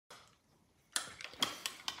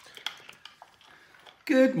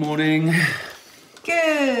Good morning.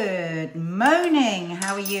 Good morning.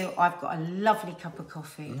 How are you? I've got a lovely cup of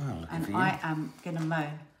coffee and I am going to mow.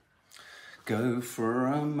 Go for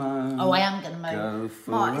a mow. Oh, I am going to mow. Go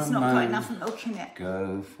for Mark, a it's not mow. got enough milk in it.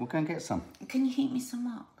 We'll go and get some. Can you heat me some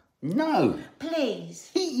up? No. Please.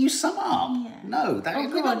 Heat you some up? Yeah. No, we're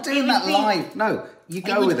go not on. doing that live. No, you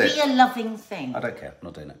go with it. It would be a loving thing. I don't care. I'm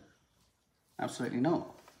not doing it. Absolutely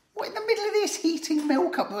not. What, in the middle of this, heating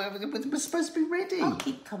milk up? We're supposed to be ready. I'll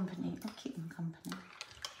keep company. I'll keep them company.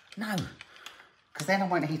 No, because then I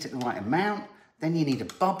won't heat it the right amount. Then you need a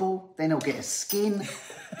bubble. Then it'll get a skin.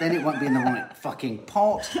 Then it won't be in the right fucking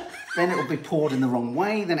pot. Then it'll be poured in the wrong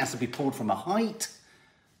way. Then it has to be poured from a height.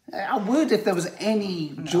 I would if there was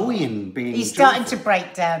any joy in being. He's starting to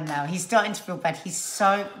break down now. He's starting to feel bad. He's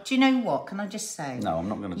so. Do you know what? Can I just say? No, I'm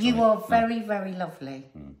not going to. You are very, very lovely.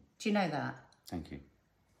 Do you know that? Thank you.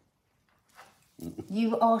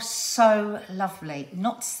 You are so lovely.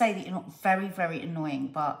 Not to say that you're not very, very annoying,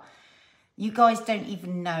 but you guys don't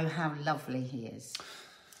even know how lovely he is.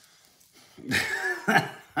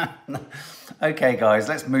 Okay, guys,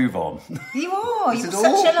 let's move on. You are. You're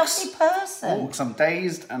such a lovely person. Orcs, I'm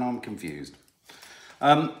dazed and I'm confused.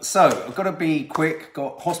 So, I've got to be quick.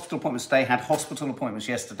 Got hospital appointments today. Had hospital appointments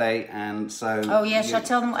yesterday, and so... Oh, yeah. Shall I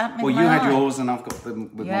tell them what happened with my my eye? Well, you had eye? yours and I've got them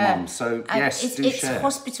with my mum. So, and yes, do share. It's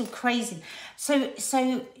hospital crazy. So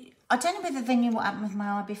I don't know whether they knew what happened with my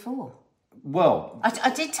eye before. Well... I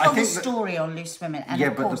did tell the story on Loose Women. And yeah,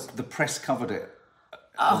 of course, but the press covered it.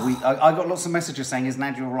 I got lots of messages saying, is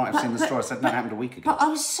Nadia all right? I've seen the story. I said, no, it happened a week ago. But I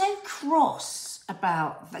was so cross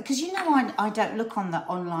about that, because you know I don't look on the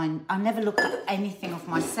online, I never look at anything of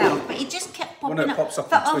myself, but it just kept popping it up pops up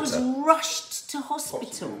that on I was Twitter. rushed to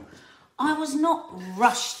hospital. I was not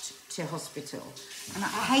rushed to hospital, and I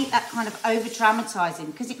hate that kind of over dramatising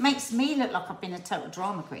because it makes me look like I've been a total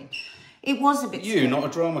drama queen. It was a bit scary. Not a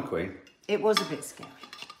drama queen. It was a bit scary.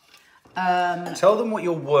 Tell them what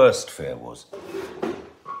your worst fear was.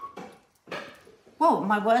 Well,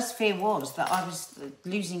 my worst fear was that I was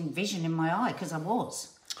losing vision in my eye, because I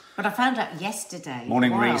was. But I found out yesterday.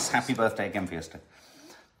 Morning, Reese. Happy birthday again for yesterday.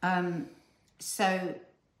 So,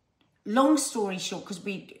 long story short, because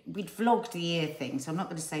we'd vlogged the ear thing, so I'm not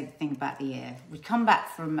going to say the thing about the ear. We'd come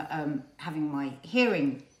back from having my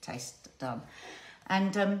hearing test done.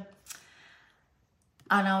 And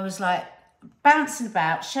I was like bouncing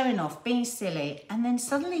about, showing off, being silly. And then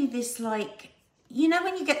suddenly this like... You know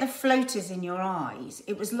when you get the floaters in your eyes?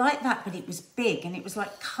 It was like that, but it was big, and it was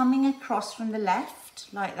like coming across from the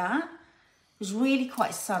left, like that. It was really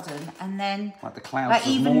quite sudden, and then... Like the clouds Like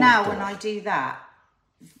of even now Mordor. when I do that,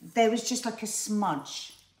 there was just like a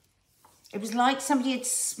smudge. It was like somebody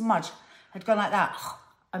had gone like that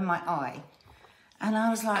on my eye. And I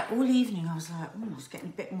was like, all evening, I was like, I was getting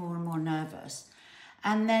a bit more and more nervous.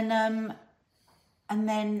 And then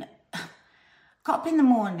got up in the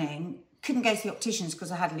morning... Couldn't go to the opticians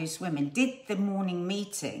because I had loose women. Did the morning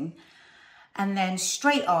meeting, and then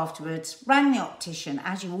straight afterwards rang the optician,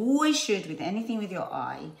 as you always should with anything with your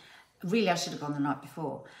eye. Really, I should have gone the night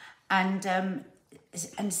before, and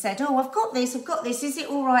said, "Oh, I've got this. Is it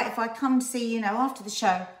all right if I come see you after the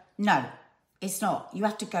show?" No, it's not. You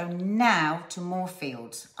have to go now to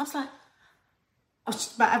Moorfields. I was like, I was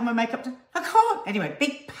just about to have my makeup done. I can't. Anyway,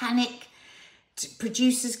 big panic.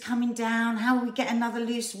 Producers coming down, how will we get another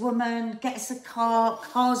loose woman, get us a car,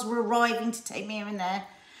 cars were arriving to take me here and there.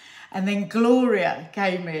 And then Gloria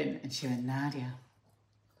came in and she went, Nadia,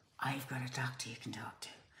 I've got a doctor you can talk to,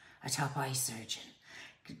 a top eye surgeon.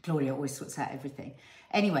 Gloria always sorts out everything.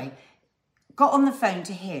 Anyway, got on the phone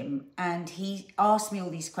to him and he asked me all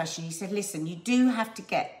these questions. He said, listen, you do have to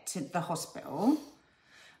get to the hospital,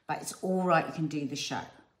 but it's all right, you can do the show.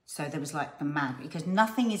 So there was like the mad, because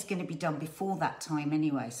nothing is going to be done before that time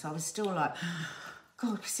anyway. So I was still like,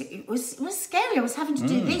 God, it was scary. I was having to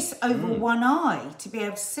do this over one eye to be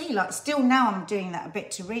able to see. Like still now I'm doing that a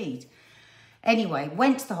bit to read. Anyway,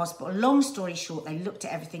 went to the hospital. Long story short, they looked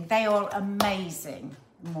at everything. They are amazing,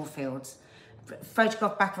 Moorfields.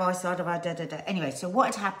 Photograph back of eye side of eye, Anyway, so what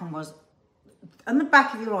had happened was, on the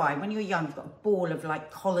back of your eye, when you're young, you've got a ball of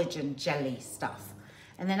like collagen jelly stuff.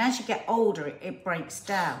 And then as you get older, it breaks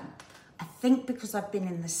down. I think because I've been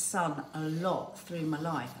in the sun a lot through my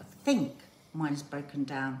life, I think mine has broken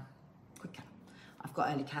down quicker. I've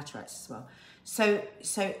got early cataracts as well. So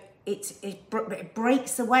it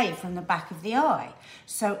breaks away from the back of the eye.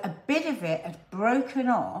 So a bit of it had broken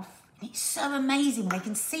off. It's so amazing. They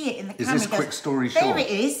can see it in the camera. Is this quick story short? There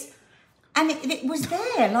it is. And it was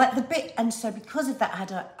there, like the bit, and so because of that,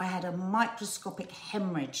 I had a microscopic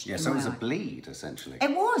hemorrhage. Yeah, so it was a bleed, essentially.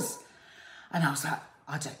 It was. And I was like,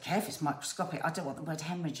 I don't care if it's microscopic. I don't want the word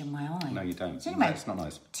hemorrhage in my eye. No, you don't. So anyway, no, it's not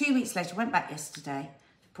nice. 2 weeks later, went back yesterday,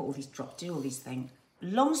 put all these drops, do all these things.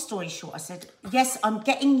 Long story short, I said, yes, I'm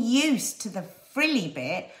getting used to the frilly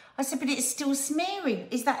bit. I said, but it's still smeary.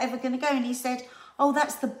 Is that ever going to go? And he said, oh,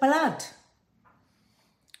 that's the blood.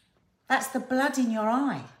 That's the blood in your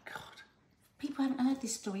eye. God. People haven't heard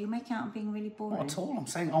this story. You're making out I'm being really boring. Not at all. I'm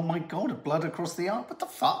saying, oh my God, blood across the eye. What the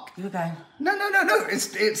fuck? You were going... No.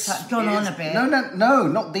 It's gone on a bit. No,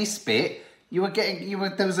 not this bit. There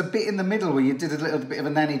was a bit in the middle where you did a little bit of a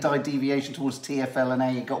nanny die deviation towards TFL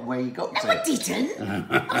and you got where you got to. No, I didn't.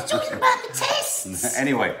 I was talking about the tests.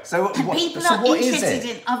 Anyway, people are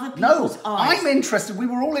interested in other people's eyes. I'm interested. We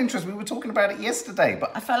were all interested. We were talking about it yesterday,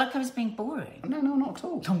 but I felt like I was being boring. No, not at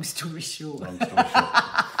all. Long story short.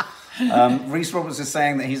 Rhys Roberts is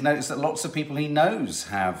saying that he's noticed that lots of people he knows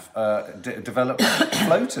have developed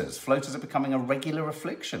floaters. Floaters are becoming a regular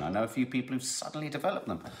affliction. I know a few people who've suddenly developed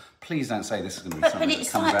them. Please don't say this is going to be something that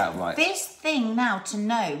comes out right. This thing now to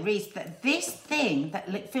know, Rhys, that this thing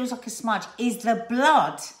that feels like a smudge is the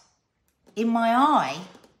blood in my eye.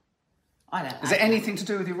 I don't know. Is it anything to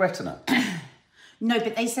do with your retina? No,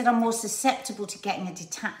 but they said I'm more susceptible to getting a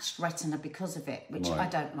detached retina because of it, which I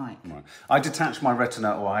don't like. Right. I detached my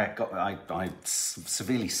retina, or I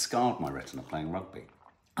severely scarred my retina playing rugby.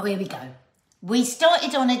 Oh, here we go. We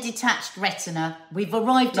started on a detached retina. We've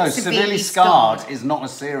arrived at severely scarred is not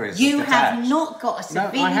as serious. You as have not got a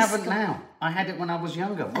severely No, I haven't now. I had it when I was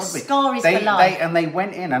younger. A scar is for life. They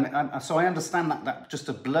went in, and so I understand that just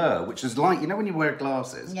a blur, which is like, you know when you wear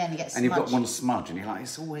glasses and you get and you've got one smudge and you're like,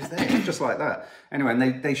 it's always there, just like that. Anyway,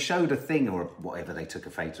 and they showed a thing or whatever, they took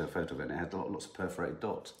a photo of it and it had lots of perforated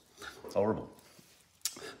dots. It's horrible.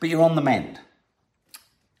 But you're on the mend.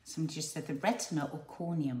 Somebody just said the retina or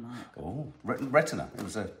cornea, Mark. Oh, retina. It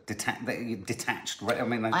was a detached. I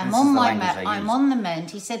mean, I'm on the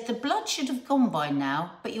mend. He said the blood should have gone by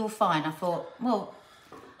now, but you're fine. I thought, well,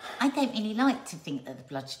 I don't really like to think that the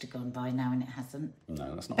blood should have gone by now, and it hasn't.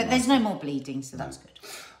 No, that's not. But there's no more bleeding, so that's good.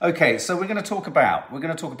 Okay, so we're going to talk about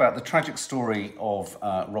the tragic story of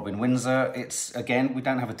Robin Windsor. It's again, we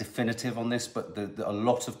don't have a definitive on this, but a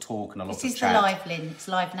lot of talk and a lot of chat. This is the live, Lynn. It's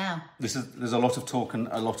live now. There's a lot of talk and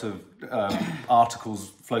a lot of articles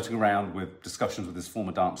floating around with discussions with his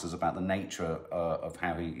former dancers about the nature of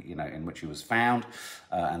how he, in which he was found,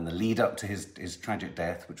 and the lead up to his tragic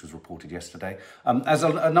death, which was reported yesterday. As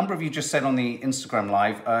a number of you just said on the Instagram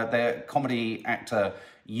live, the comedy actor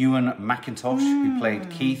Ewan McIntosh, who played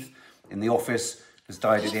Keith in The Office, has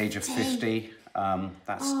died at the age of 50.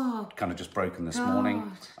 That's kind of just broken this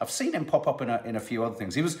morning. I've seen him pop up in a few other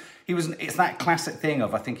things. He was. It's that classic thing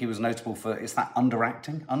of, I think he was notable for, it's that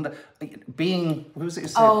underacting, being. Who was it? Who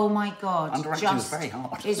said, oh my God! Underacting is very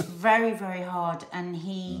hard. It's very, very hard, and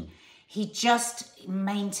he just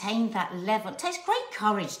maintained that level. It takes great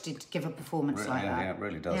courage to give a performance like that. Yeah, it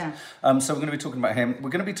really does. Yeah. So we're going to be talking about him.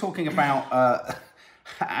 We're going to be talking about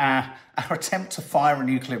our attempt to fire a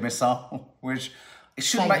nuclear missile, which. It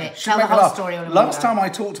should make me laugh. Last time I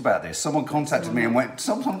talked about this, someone contacted me and went,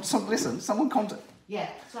 someone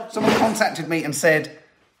contacted me and said,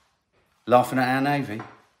 laughing at our Navy.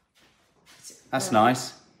 That's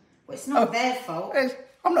nice. Well, it's not their fault.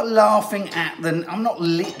 I'm not laughing at them. I'm not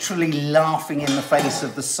literally laughing in the face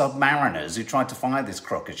of the submariners who tried to fire this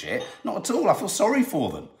crock of shit. Not at all. I feel sorry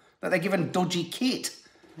for them. That they're given dodgy kit.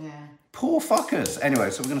 Yeah. Poor fuckers.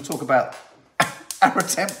 Anyway, so we're going to talk about our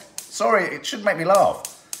attempt. Sorry, it should make me laugh.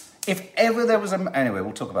 If ever there was anyway,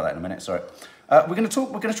 we'll talk about that in a minute. Sorry, we're going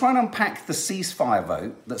to try and unpack the ceasefire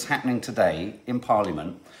vote that's happening today in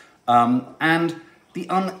Parliament, and the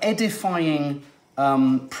unedifying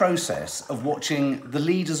process of watching the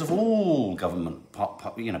leaders of all government,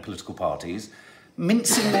 political parties,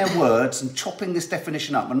 mincing their words and chopping this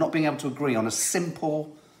definition up and not being able to agree on a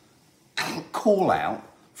simple call out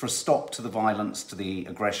for a stop to the violence, to the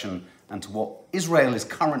aggression, and to what Israel is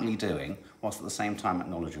currently doing, whilst at the same time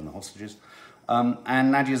acknowledging the hostages.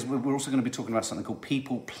 And Nadia's, we're also going to be talking about something called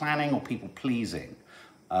people planning or people pleasing,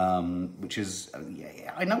 which is,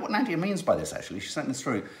 I know what Nadia means by this actually, she sent this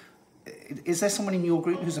through. Is there someone in your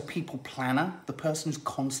group who's a people planner? The person who's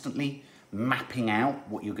constantly mapping out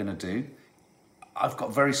what you're going to do? I've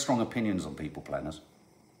got very strong opinions on people planners.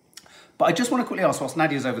 But I just want to quickly ask, whilst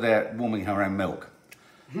Nadia's over there warming her own milk,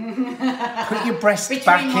 put your breast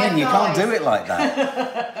back in. You can't do it like that.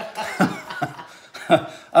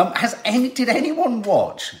 Did anyone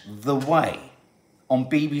watch The Way on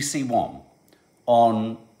BBC One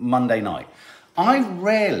on Monday night?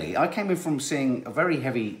 I came in from seeing a very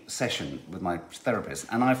heavy session with my therapist,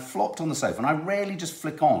 and I flopped on the sofa, and I rarely just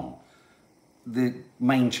flick on the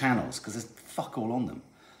main channels because there's fuck all on them.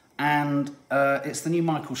 And it's the new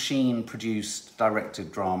Michael Sheen produced,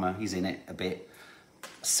 directed drama. He's in it a bit,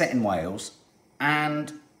 set in Wales.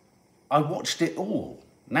 And I watched it all.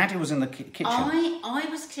 Nadia was in the kitchen. I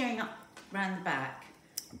was clearing up round the back,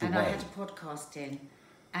 and I Way. had a podcast in,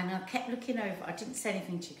 and I kept looking over. I didn't say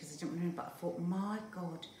anything to you because I didn't remember, but I thought, my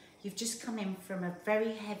God, you've just come in from a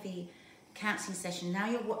very heavy counselling session. Now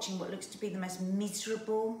you're watching what looks to be the most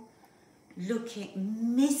miserable looking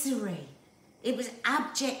misery. It was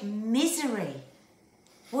abject misery.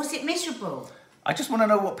 Was it miserable? I just want to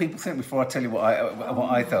know what people think before I tell you what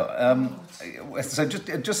I thought. So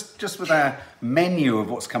just with our menu of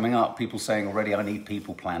what's coming up, people saying already I need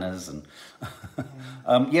people planners and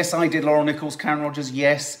yes, I did Laurel Nichols, Karen Rogers.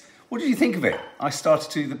 Yes. What did you think of it? I started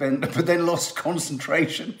to, but then lost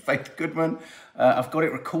concentration. Faith Goodman. I've got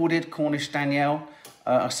it recorded. Cornish Danielle.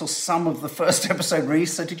 I saw some of the first episode,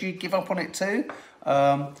 Reese. So did you give up on it too?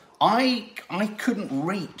 I couldn't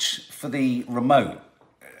reach for the remote.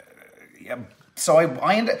 So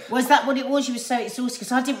I ended. Was that what it was? You were so exhausted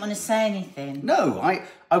because I didn't want to say anything. No,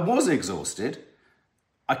 I was exhausted.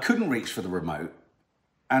 I couldn't reach for the remote.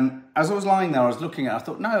 And as I was lying there, I was looking at it, I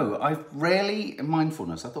thought, no, I rarely, in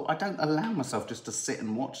mindfulness, I thought, I don't allow myself just to sit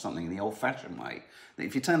and watch something in the old-fashioned way. That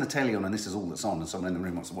if you turn the telly on and this is all that's on and someone in the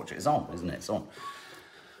room wants to watch it, it's on, isn't it? It's on.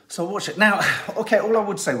 So I watched it. Now, okay, all I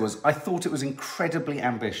would say was I thought it was incredibly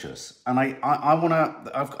ambitious. And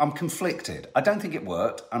I'm conflicted. I don't think it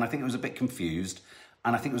worked, and I think it was a bit confused,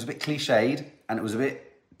 and I think it was a bit cliched, and it was a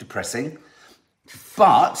bit depressing.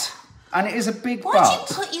 But... And it is a big but. Why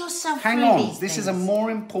do you put yourself Hang through on, these this things? is a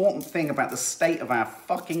more important thing about the state of our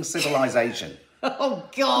fucking civilization. Oh,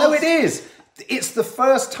 God. No, it is. It's the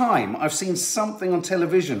first time I've seen something on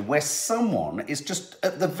television where someone is just,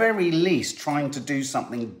 at the very least, trying to do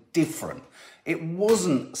something different. It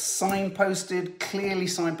wasn't signposted, clearly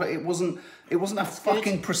signposted. It wasn't a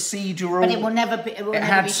fucking procedural. But it will never be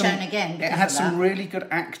shown again. It had some really good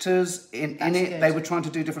actors in it. Good. They were trying to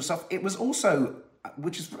do different stuff. It was also,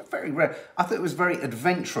 which is very rare, I thought it was very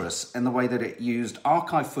adventurous in the way that it used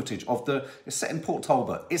archive footage of it's set in Port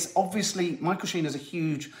Talbot. It's obviously, Michael Sheen is a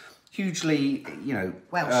hugely,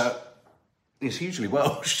 Welsh. He's hugely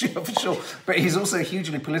Welsh, yeah, for sure. But he's also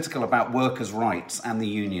hugely political about workers' rights and the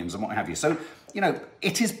unions and what have you. So,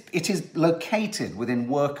 it is located within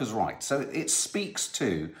workers' rights. So it speaks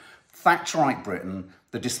to Thatcherite Britain,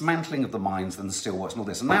 the dismantling of the mines and the steelworks and all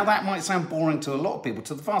this. And now that might sound boring to a lot of people.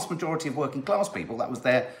 To the vast majority of working class people, that was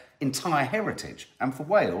their entire heritage. And for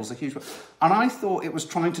Wales, a huge... And I thought it was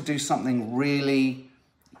trying to do something really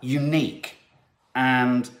unique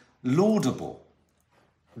and laudable.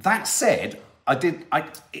 That said, I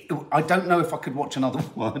don't know if I could watch another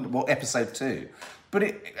one, episode 2. But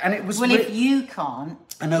it was... Well, if you can't...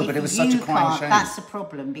 I know, but it was such a crying shame. That's the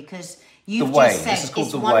problem, because you've The Way. just said This is called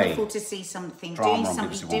it's The wonderful Way. to see something, Drama on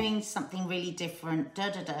BBC One. doing something really different,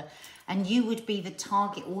 and you would be the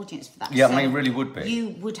target audience for that. Yeah, So I mean, it really would be. You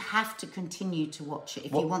would have to continue to watch it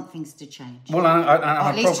if you want things to change. Well, or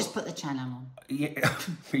at least just put the channel on. Yeah,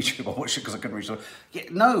 me too. I watched it because I couldn't reach it. Yeah,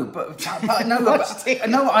 no, but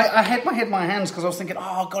I had my head in my hands because I was thinking,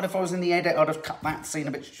 oh God, if I was in the edit, I'd have cut that scene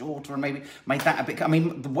a bit shorter and maybe made that a bit. I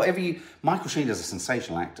mean, Michael Sheen is a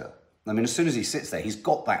sensational actor. I mean, as soon as he sits there, he's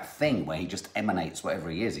got that thing where he just emanates whatever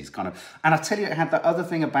he is. He's kind of, and I tell you, it had that other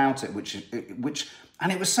thing about it, which,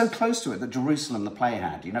 and it was so close to it that Jerusalem, the play,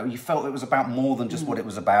 had. You felt it was about more than just what it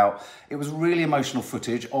was about. It was really emotional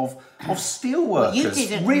footage of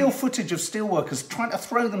steelworkers, real footage of steelworkers trying to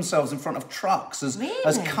throw themselves in front of trucks as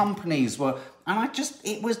companies were. And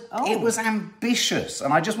it was ambitious,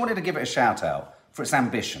 and I just wanted to give it a shout out for its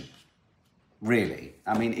ambition. Really,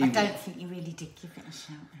 I mean, I don't think you really did give it a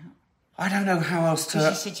shout out. I don't know how else to...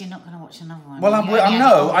 Because you said you're not going to watch another one. Well,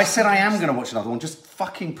 I said I am going to watch another one. Just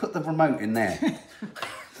fucking put the remote in there.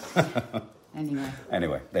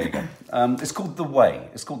 Anyway, there you go. It's called The Way.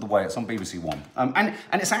 It's called The Way. It's on BBC One. And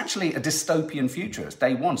it's actually a dystopian future. It's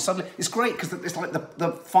day one. Suddenly, it's great because it's like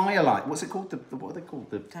the firelight. What's it called? What are they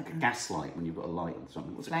called? The gas light when you've got a light or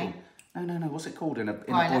something. What's it called? No. What's it called in a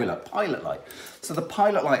boiler? Pilot light. So the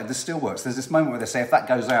pilot light of the steelworks, there's this moment where they say, if that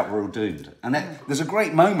goes out, we're all doomed. And then there's a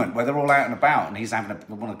great moment where they're all out and about and he's having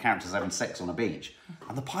one of the characters having sex on a beach.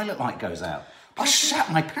 And the pilot light goes out. I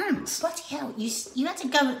shat my pants. Bloody hell, you had to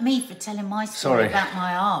go at me for telling my story about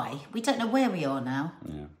my eye. We don't know where we are now.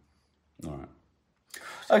 Yeah. All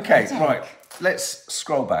right. Okay, right. Let's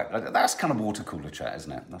scroll back. That's kind of water cooler chat,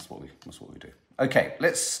 isn't it? That's what we do. Okay,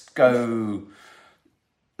 let's go...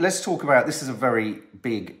 Let's talk about, this is a very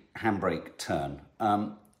big handbrake turn.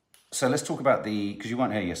 So let's talk about because you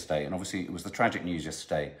weren't here yesterday, and obviously it was the tragic news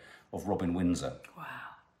yesterday of Robin Windsor. Wow.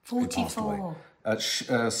 Who passed away.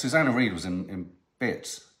 44. Susanna Reid was in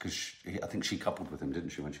bits because I think she coupled with him, didn't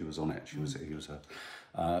she, when she was on it? She was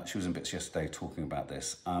in bits yesterday talking about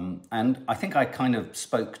this. And I think I kind of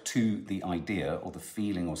spoke to the idea or the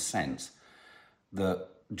feeling or sense that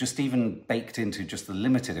just even baked into just the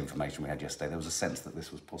limited information we had yesterday, there was a sense that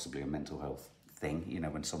this was possibly a mental health thing. You know,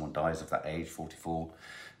 when someone dies of that age, 44,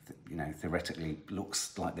 you know, theoretically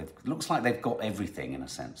looks like they've got everything in a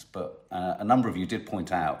sense. But a number of you did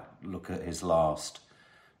point out, look at his last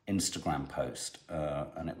Instagram post,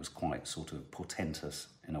 and it was quite sort of portentous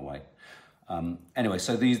in a way. Anyway,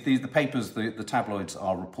 so the papers, the tabloids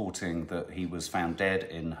are reporting that he was found dead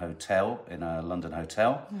in a London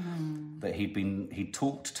hotel, that he'd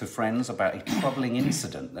talked to friends about a troubling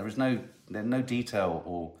incident. There's no detail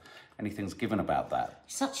or anything's given about that.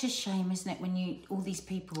 Such a shame, isn't it, when all these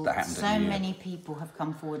people, so many people have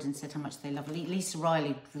come forward and said how much they love her. Lisa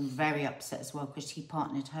Riley was very upset as well because he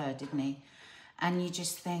partnered her, didn't he? And you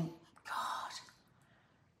just think,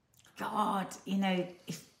 God, you know,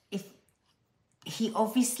 if he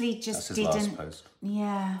obviously just That's his didn't. Last post.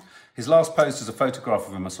 Yeah. His last post is a photograph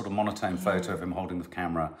of him, a sort of monotone photo of him holding the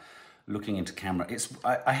camera, looking into camera.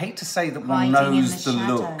 I hate to say that one Hiding knows the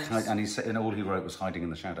look, shadows. and and all he wrote was hiding in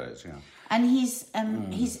the shadows. Yeah. And his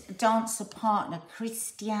dancer partner,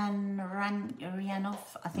 Christian Ryanov,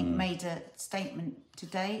 I think, made a statement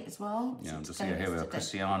today as well. Yeah, here we are.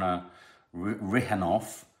 Christiana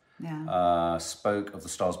Rihanov spoke of the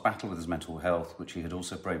star's battle with his mental health, which he had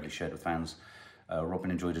also bravely shared with fans.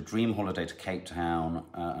 Robin enjoyed a dream holiday to Cape Town.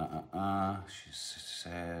 She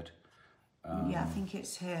said... I think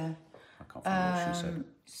it's here. I can't find what she said.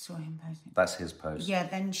 Saw him posting. That's his post. Yeah,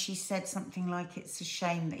 then she said something like it's a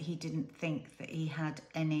shame that he didn't think that he had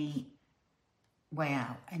any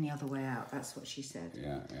other way out. That's what she said.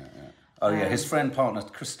 Yeah. Oh, yeah, his partner,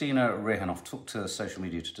 Christina Rehanov, took to social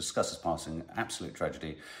media to discuss his passing. Absolute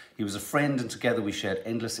tragedy. He was a friend, and together we shared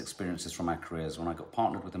endless experiences from our careers. When I got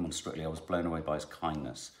partnered with him on Strictly, I was blown away by his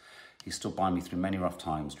kindness. He stood by me through many rough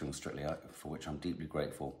times during Strictly, for which I'm deeply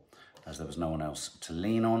grateful, as there was no one else to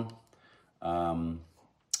lean on.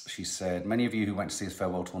 She said, many of you who went to see his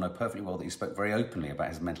farewell tour know perfectly well that he spoke very openly about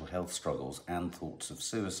his mental health struggles and thoughts of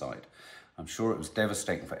suicide. I'm sure it was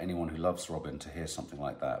devastating for anyone who loves Robin to hear something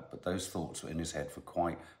like that, but those thoughts were in his head for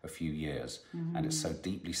quite a few years, and it's so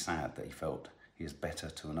deeply sad that he felt he is better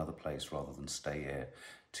to another place rather than stay here.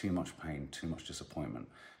 Too much pain, too much disappointment,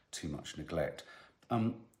 too much neglect.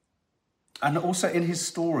 And also in his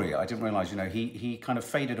story, I didn't realise, you know, he kind of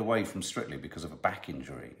faded away from Strictly because of a back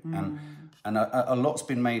injury. And a lot's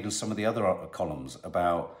been made in some of the other columns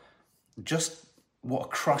about just what a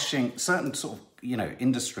crushing, certain sort of, you know,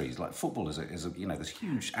 industries, like football is a you know, there's a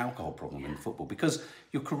huge alcohol problem in football because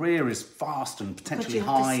your career is fast and potentially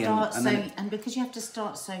high. And because you have to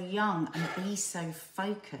start so young and be so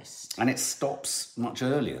focused. And it stops much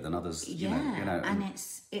earlier than others, you know. And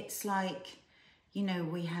it's like... You know,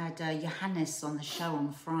 we had Johannes on the show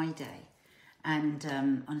on Friday and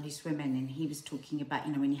on Loose Women, and he was talking about,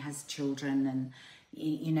 you know, when he has children and,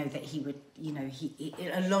 you know, that he would, you know,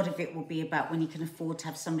 a lot of it will be about when he can afford to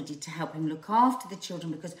have somebody to help him look after the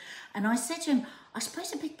children and I said to him, I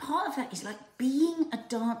suppose a big part of that is like being a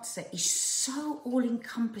dancer is so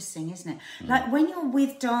all-encompassing, isn't it? Like when you're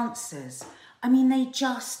with dancers... I mean, they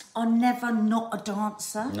just are never not a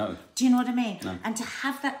dancer. No. Do you know what I mean? No. And to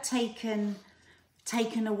have that taken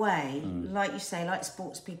away, like you say, like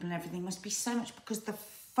sports people and everything, must be so much because the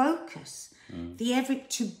focus,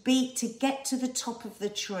 to get to the top of the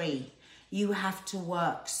tree, you have to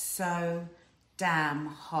work so damn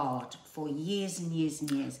hard for years and years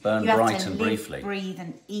and years. Burn bright and briefly. Breathe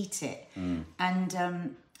and eat it.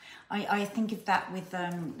 And I think of that with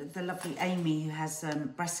the lovely Amy who has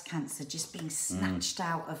breast cancer, just being snatched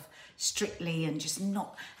out of Strictly and just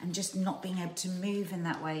not being able to move in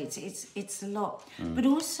that way. It's a lot. But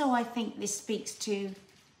also I think this speaks to,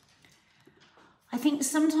 I think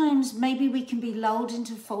sometimes maybe we can be lulled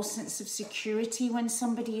into a false sense of security when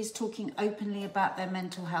somebody is talking openly about their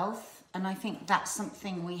mental health. And I think that's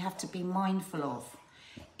something we have to be mindful of,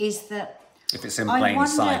 is that if it's in plain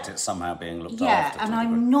sight, it's somehow being looked after. Yeah, and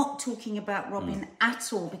I'm not talking about Robin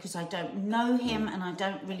at all because I don't know him and I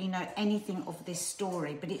don't really know anything of this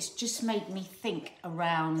story, but it's just made me think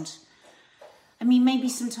around, I mean, maybe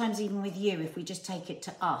sometimes even with you, if we just take it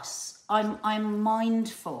to us, I'm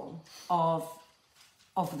mindful of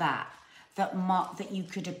that you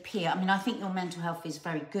could appear. I mean, I think your mental health is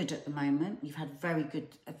very good at the moment. You've had a very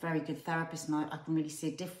good therapist, and I can really see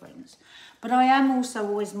a difference. But I am also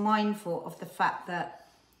always mindful of the fact that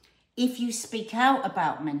if you speak out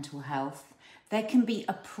about mental health, there can be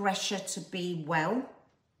a pressure to be well.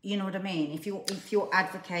 You know what I mean? If you're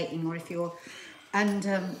advocating, or if you're, and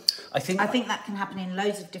I think that can happen in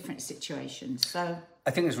loads of different situations. So I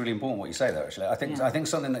think it's really important what you say there. Actually, I think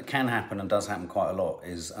something that can happen and does happen quite a lot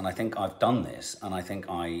is, and I think I've done this, and I think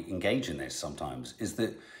I engage in this sometimes, is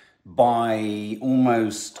that by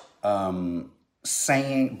almost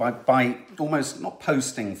saying, by almost not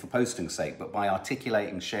posting for posting's sake, but by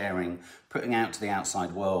articulating, sharing, putting out to the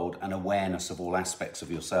outside world an awareness of all aspects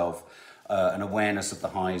of yourself, an awareness of the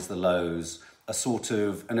highs, the lows, a sort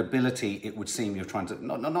of an ability, it would seem you're trying to,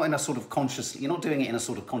 not in a sort of consciously, you're not doing it in a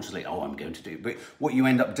sort of consciously, oh, I'm going to do, but what you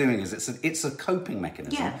end up doing is it's a coping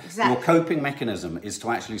mechanism. Yeah, exactly. Your coping mechanism is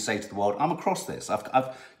to actually say to the world, I'm across this.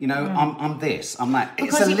 I'm this, I'm that.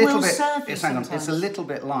 Because it's a little bit, it's a little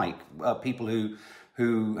bit like people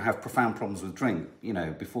who have profound problems with drink,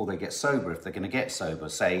 before they get sober, if they're going to get sober,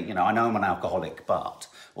 say, I know I'm an alcoholic, but,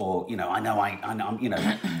 or, I know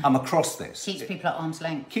I'm across this. Keeps people at arm's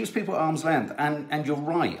length. Keeps people at arm's length. And you're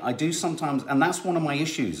right. I do sometimes, and that's one of my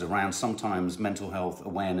issues around sometimes Mental Health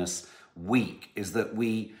Awareness Week, is that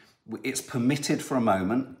it's permitted for a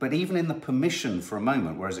moment, but even in the permission for a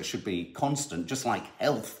moment, whereas it should be constant, just like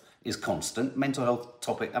health is constant, mental health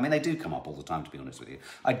topic, they do come up all the time, to be honest with you.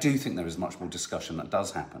 I do think there is much more discussion that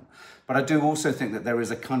does happen. But I do also think that there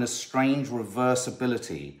is a kind of strange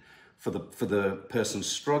reversibility for the person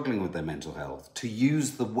struggling with their mental health to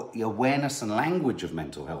use the awareness and language of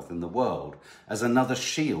mental health in the world as another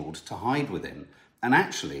shield to hide within and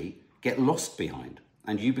actually get lost behind.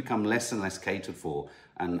 And you become less and less catered for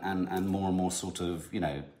and more sort of,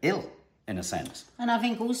 ill. In a sense. And I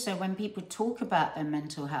think also when people talk about their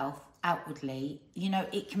mental health outwardly,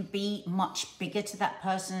 it can be much bigger to that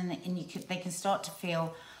person, and they can start to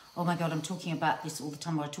feel, oh my God, I'm talking about this all the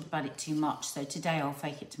time, or I talk about it too much. So today I'll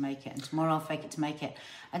fake it to make it, and tomorrow I'll fake it to make it.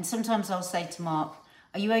 And sometimes I'll say to Mark,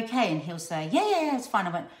 are you okay? And he'll say, yeah, it's fine.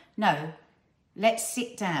 I went, no, let's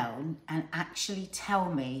sit down and actually tell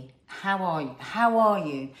me, how are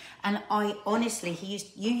you? And I honestly,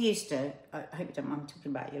 you used to, I hope you don't mind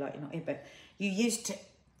talking about you like you're not here, but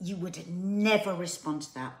you would never respond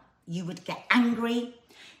to that. You would get angry,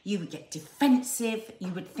 you would get defensive,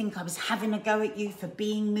 you would think I was having a go at you for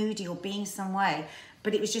being moody or being some way,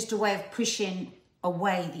 but it was just a way of pushing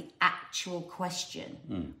away the actual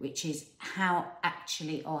question, which is, how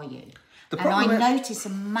actually are you? And I notice a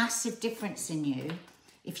massive difference in you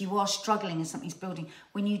if you are struggling and something's building,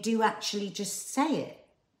 when you do actually just say it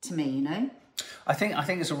to me, I think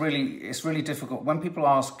it's really difficult when people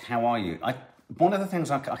ask, how are you? One of the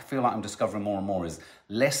things I feel like I'm discovering more and more is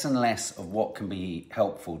less and less of what can be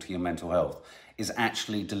helpful to your mental health is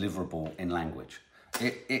actually deliverable in language.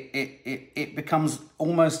 It becomes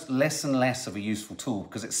almost less and less of a useful tool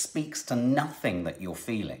because it speaks to nothing that you're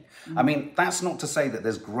feeling. That's not to say that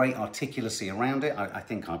there's great articulacy around it. I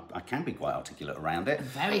think I can be quite articulate around it.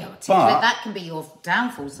 Very articulate. That can be your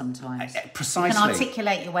downfall sometimes. Precisely. You can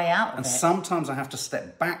articulate your way out of it. And sometimes I have to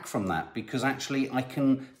step back from that because actually I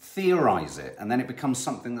can theorise it, and then it becomes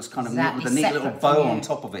something that's kind of neat with a neat little bow on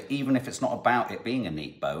top of it, even if it's not about it being a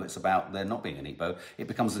neat bow. It's about there not being a neat bow. It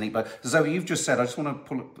becomes a neat bow. Zoe, you've just said, I just want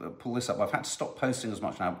to pull this up. I've had to stop posting as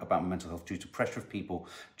much now about my mental health due to pressure of people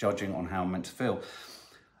judging on how I'm meant to feel.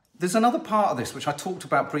 There's another part of this which I talked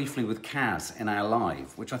about briefly with Kaz in our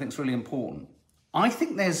live, which I think is really important. I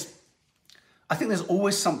think there's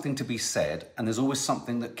always something to be said, and there's always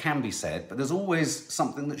something that can be said, but there's always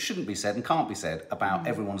something that shouldn't be said and can't be said about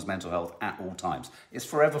everyone's mental health at all times. It's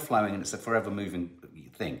forever flowing and it's a forever moving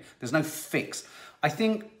thing. There's no fix. I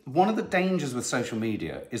think one of the dangers with social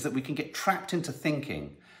media is that we can get trapped into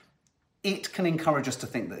thinking it can encourage us to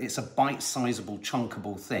think that it's a bite-sizable,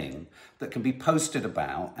 chunkable thing that can be posted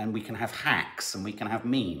about, and we can have hacks and we can have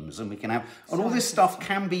memes and we can have... And all this stuff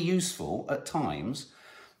can be useful at times,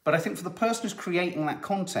 but I think for the person who's creating that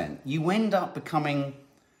content, you end up becoming...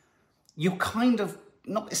 You're kind of...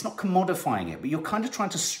 It's not commodifying it, but you're kind of trying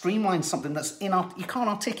to streamline something that's you can't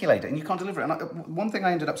articulate it and you can't deliver it. And one thing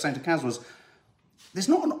I ended up saying to Kaz was, there's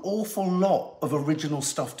not an awful lot of original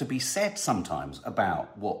stuff to be said sometimes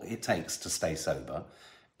about what it takes to stay sober.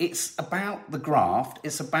 It's about the graft.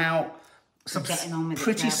 It's about getting on with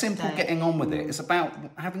pretty simple getting on with it. It's about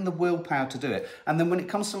having the willpower to do it. And then when it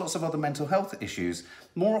comes to lots of other mental health issues,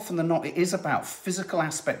 more often than not, it is about physical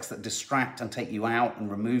aspects that distract and take you out and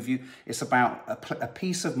remove you. It's about a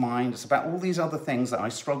peace of mind. It's about all these other things that I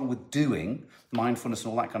struggle with doing, mindfulness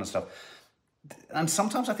and all that kind of stuff. And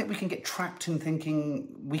sometimes I think we can get trapped in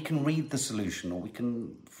thinking we can read the solution, or we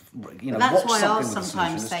can, watch something with the solution. That's why I'll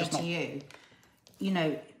sometimes say to you,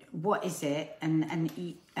 what is it? And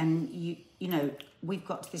you know, we've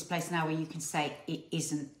got to this place now where you can say it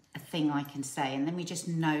isn't a thing I can say, and then we just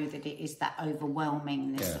know that it is that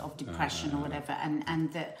overwhelmingness of depression or whatever,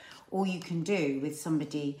 and that all you can do with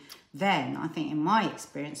somebody then, I think in my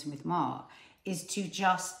experience and with Mark, is to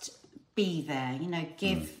just be there, you know,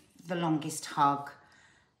 give the longest hug,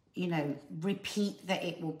 you know, repeat that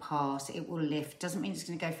it will pass, it will lift. Doesn't mean it's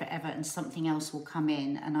going to go forever, and something else will come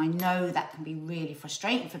in. And I know that can be really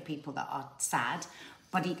frustrating for people that are sad,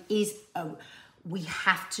 but it is, we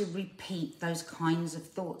have to repeat those kinds of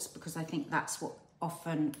thoughts, because I think that's what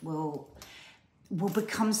often will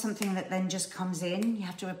become something that then just comes in. You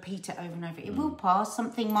have to repeat it over and over. It will pass.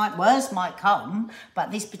 Something worse might come,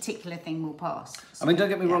 but this particular thing will pass. So, I mean, don't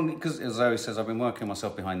get me wrong, because as Zoe says, I've been working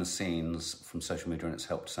myself behind the scenes from social media, and it's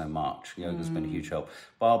helped so much. Yoga's been a huge help.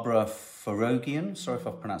 Barbara Ferogian, sorry if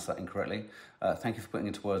I've pronounced that incorrectly. Thank you for putting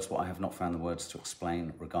into words what I have not found the words to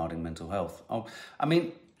explain regarding mental health. Oh, I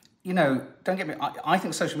mean, you know, don't get me, I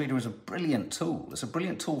think social media is a brilliant tool. It's a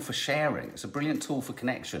brilliant tool for sharing. It's a brilliant tool for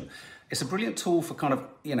connection. It's a brilliant tool for kind of,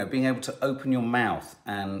 you know, being able to open your mouth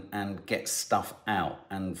and get stuff out,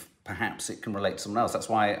 and perhaps it can relate to someone else. That's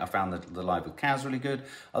why I found the live with Kaz really good.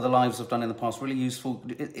 Other lives I've done in the past really useful.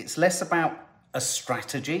 It's less about a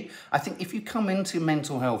strategy. I think if you come into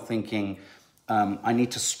mental health thinking, I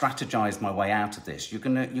need to strategize my way out of this, you're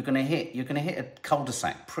gonna hit a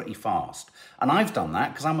cul-de-sac pretty fast. And I've done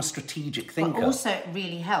that because I'm a strategic thinker. But also it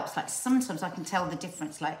really helps. Like sometimes I can tell the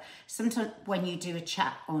difference. Like sometimes when you do a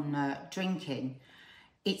chat on drinking,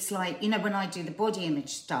 it's like, you know, when I do the body image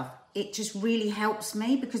stuff, it just really helps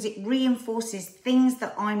me, because it reinforces things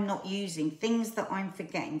that I'm not using, things that I'm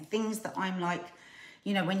forgetting, things that I'm like,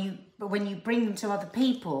 you know, when you bring them to other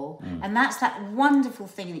people, and that's that wonderful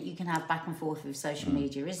thing that you can have back and forth with social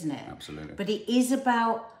media, isn't it? Absolutely. But it is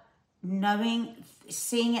about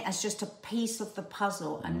seeing it as just a piece of the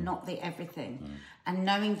puzzle and not the everything, and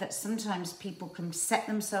knowing that sometimes people can set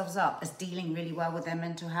themselves up as dealing really well with their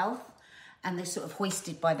mental health, and they're sort of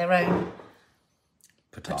hoisted by their own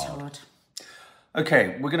petard.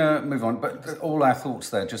 Okay, we're going to move on, but all our thoughts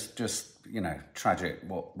there, just you know, tragic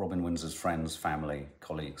what Robin Windsor's friends, family,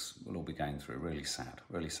 colleagues will all be going through. Really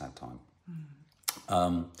sad time.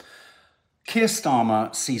 Keir Starmer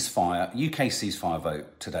ceasefire, UK ceasefire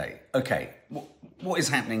vote today. Okay, what is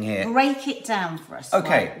happening here? Break it down for us.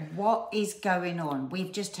 Okay. Right? What is going on?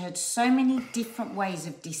 We've just heard so many different ways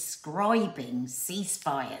of describing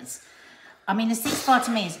ceasefires. I mean, a ceasefire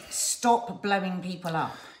to me is stop blowing people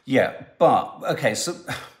up. Yeah, but, okay, so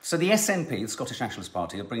the SNP, the Scottish Nationalist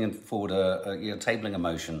Party, are bringing forward tabling a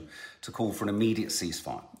motion to call for an immediate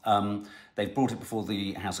ceasefire. They've brought it before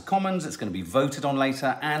the House of Commons. It's going to be voted on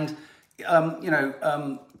later. And,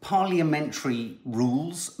 parliamentary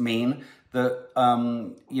rules mean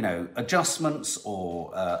that, adjustments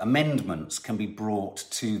or amendments can be brought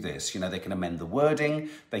to this. You know, they can amend the wording.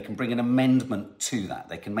 They can bring an amendment to that.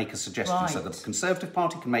 They can make a suggestion. Right. So the Conservative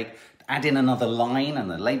Party can add in another line, and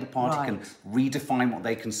the Labour Party can redefine what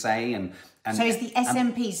they can say. And so is the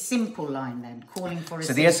SNP's simple line then calling for a ceasefire?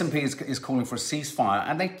 So the SNP is calling for a ceasefire,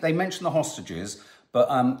 and they mention the hostages,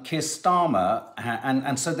 but Keir Starmer,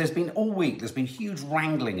 and so there's been all week, there's been huge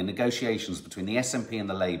wrangling and negotiations between the SNP and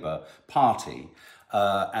the Labour Party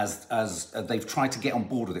as they've tried to get on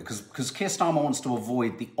board with it, because Keir Starmer wants to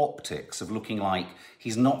avoid the optics of looking like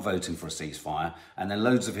he's not voting for a ceasefire, and then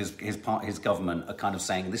loads of his government are kind of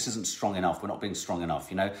saying this isn't strong enough, we're not being strong enough,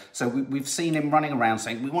 you know. So we've seen him running around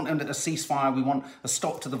saying we want a ceasefire, we want a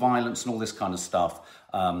stop to the violence and all this kind of stuff,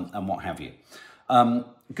 and what have you.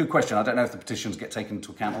 Good question. I don't know if the petitions get taken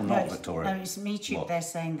into account or not, Victoria. No, it's MeToo. They're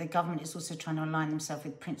saying the government is also trying to align themselves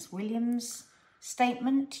with Prince William's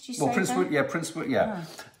statement. Did you say that? Prince.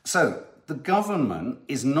 So the government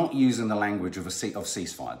is not using the language of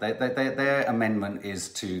ceasefire. Their amendment is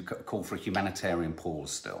to call for a humanitarian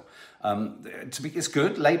pause still. It's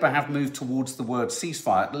good. Labour have moved towards the word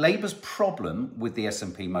ceasefire. Labour's problem with the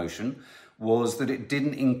SNP motion was that it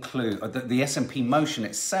didn't include, the SNP motion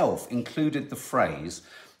itself included the phrase,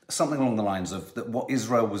 something along the lines of that what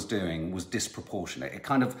Israel was doing was disproportionate.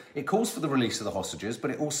 It calls for the release of the hostages, but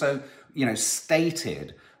it also,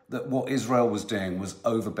 stated that what Israel was doing was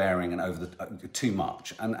overbearing and too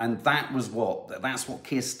much. And that's what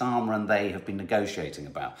Keir Starmer and they have been negotiating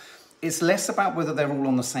about. It's less about whether they're all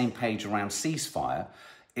on the same page around ceasefire,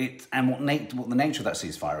 and what the nature of that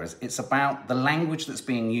ceasefire is. It's about the language that's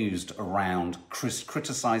being used around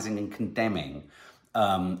criticising and condemning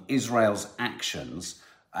Israel's actions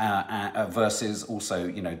versus also,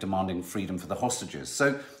 demanding freedom for the hostages.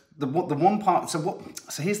 So the one part. So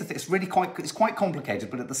here's the thing. It's quite complicated,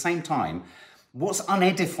 but at the same time, What's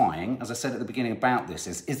unedifying, as I said at the beginning about this,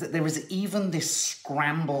 is that there is even this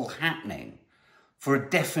scramble happening for a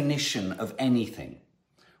definition of anything.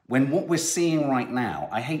 When what we're seeing right now,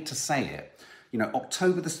 I hate to say it,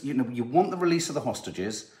 October, you want the release of the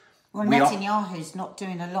hostages. Well, Netanyahu's not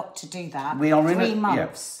doing a lot to do that. We are 3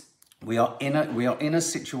 months. Yeah, we are in a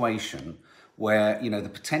situation where, the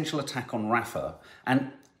potential attack on Rafah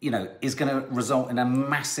and, is going to result in a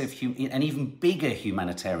massive, an even bigger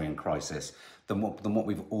humanitarian crisis than what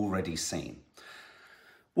we've already seen.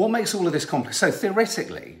 What makes all of this complex? So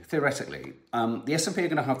theoretically, the SNP are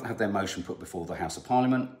going to have their motion put before the House of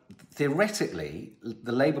Parliament. Theoretically,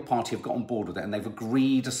 the Labour Party have got on board with it and they've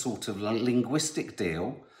agreed a sort of linguistic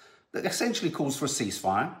deal that essentially calls for a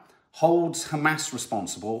ceasefire, holds Hamas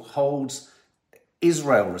responsible, holds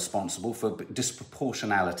Israel responsible for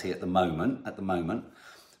disproportionality at the moment.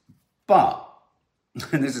 But,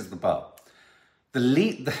 and this is the but,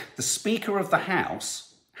 the Speaker of the House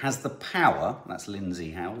has the power, that's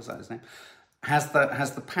Lindsay Howe, is that his name? Has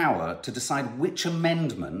the power to decide which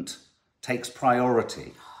amendment takes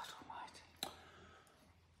priority. God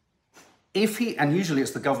almighty. And usually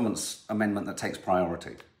it's the government's amendment that takes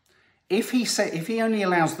priority. If he only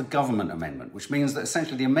allows the government amendment, which means that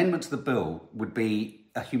essentially the amendment to the bill would be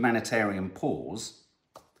a humanitarian pause,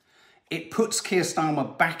 it puts Keir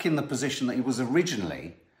Starmer back in the position that he was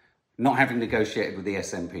originally, not having negotiated with the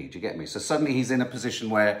SNP. Do you get me? So suddenly he's in a position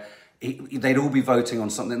where they'd all be voting on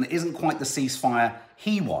something that isn't quite the ceasefire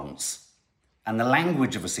he wants and the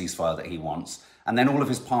language of a ceasefire that he wants. And then all of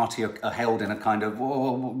his party are held in a kind of,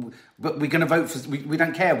 but we're going to vote for, we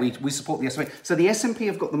don't care, we support the SNP. So the SNP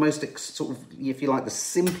have got the most, sort of, if you like, the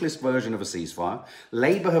simplest version of a ceasefire.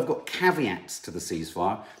 Labour have got caveats to the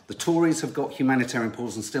ceasefire. The Tories have got humanitarian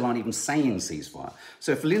pause and still aren't even saying ceasefire.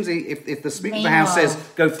 So if if the Speaker of the House says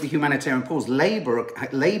go for the humanitarian pause,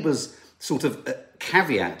 Labour's sort of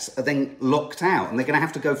caveats are then locked out and they're going to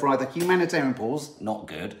have to go for either humanitarian pause, not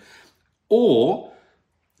good, or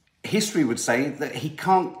history would say that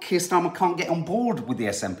Keir Starmer can't get on board with the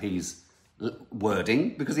SNP's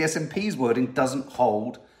wording because the SNP's wording doesn't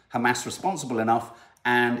hold Hamas responsible enough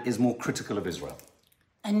and is more critical of Israel.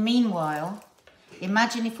 And meanwhile,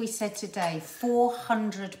 imagine if we said today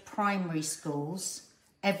 400 primary schools,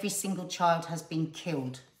 every single child has been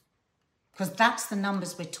killed. Because that's the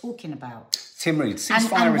numbers we're talking about. Tim Reid,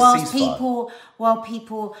 ceasefire and is ceasefire. While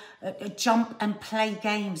people jump and play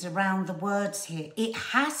games around the words here, it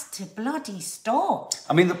has to bloody stop.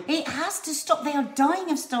 I mean, it has to stop. They are dying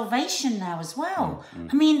of starvation now as well.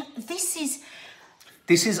 I mean, this is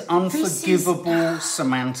unforgivable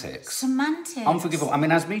semantics. Semantics. Unforgivable. I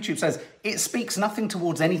mean, as MeTube says, it speaks nothing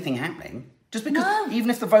towards anything happening. Just because, even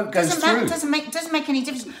if the vote goes through. Doesn't make any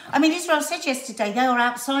difference. I mean, Israel said yesterday they are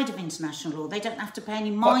outside of international law. They don't have to pay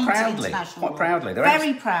any mind to international law. Quite proudly.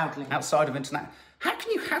 Very proudly. Outside of international. How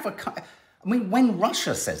can you have I mean, when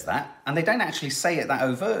Russia says that, and they don't actually say it that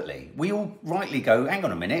overtly, we all rightly go, hang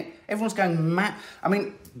on a minute, everyone's going mad. I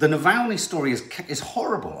mean, the Navalny story is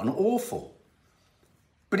horrible and awful.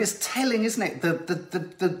 But it's telling, isn't it?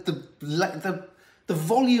 The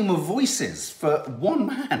volume of voices for one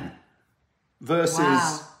man. Versus...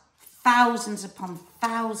 Wow. Thousands upon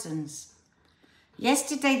thousands.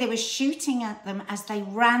 Yesterday they were shooting at them as they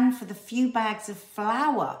ran for the few bags of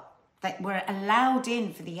flour that were allowed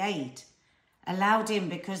in for the aid. Allowed in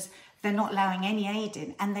because they're not allowing any aid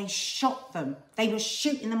in. And they shot them. They were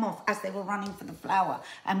shooting them off as they were running for the flour.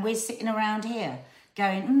 And we're sitting around here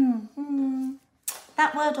going,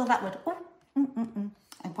 that word or that word.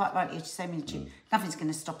 And quite rightly, as you say, nothing's going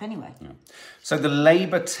to stop anyway. Yeah. So the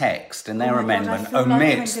Labour text in their amendment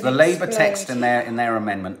omits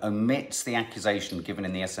the accusation given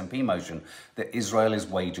in the SNP motion that Israel is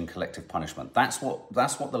waging collective punishment. That's what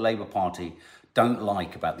the Labour Party don't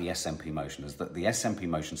like about the SNP motion, is that the SNP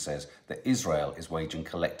motion says that Israel is waging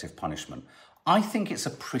collective punishment. I think it's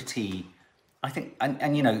and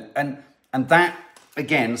that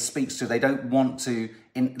again speaks to they don't want to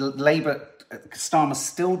in Labour. Starmer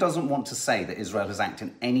still doesn't want to say that Israel has acted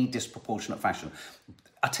in any disproportionate fashion.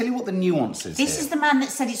 I'll tell you what the nuance is. This is the man that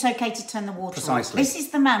said it's okay to turn the water Precisely. off. This is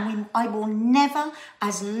the man I will never,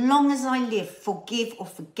 as long as I live, forgive or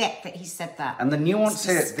forget that he said that. And the nuance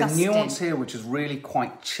here, which is really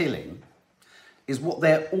quite chilling, is what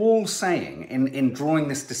they're all saying in drawing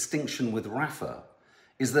this distinction with Rafah,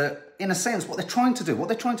 is that, in a sense,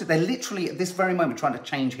 they're literally at this very moment trying to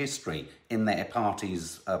change history in their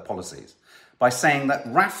party's policies by saying that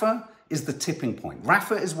Rafah is the tipping point.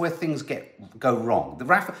 Rafah is where things go wrong.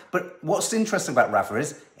 But what's interesting about Rafah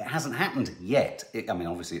is It hasn't happened yet. I mean,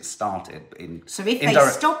 obviously it started in... So if they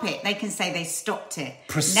stop it, they can say they stopped it.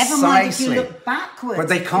 Precisely. Never mind if you look backwards. But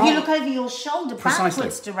they can't... If you look over your shoulder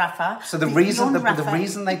backwards to Rafah... So the reason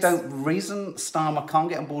Starmer can't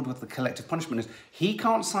get on board with the collective punishment is he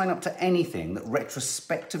can't sign up to anything that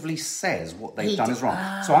retrospectively says what they've done is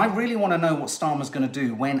wrong. So I really want to know what Starmer's going to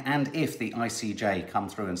do when and if the ICJ come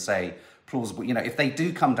through and say... plausible, if they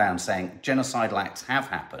do come down saying genocidal acts have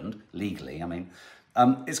happened legally, I mean,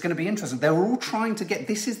 it's going to be interesting. They're all trying to get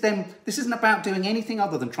this isn't about doing anything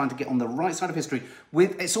other than trying to get on the right side of history.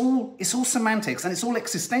 It's all semantics and it's all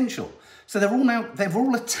existential. So they're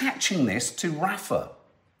all attaching this to Rafah.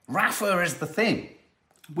 Rafah is the thing,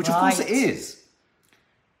 which of course it is.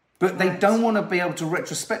 But they don't want to be able to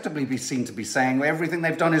retrospectively be seen to be saying well, everything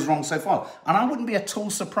they've done is wrong so far. And I wouldn't be at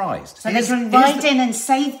all surprised. So they can ride in and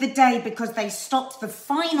save the day because they stopped the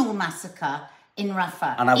final massacre in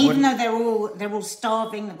Rafah. Even though they're all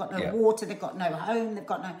starving, they've got no water, they've got no home, they've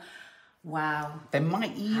got no... Wow. There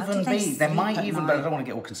might even be, but I don't want to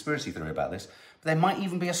get all conspiracy theory about this, but there might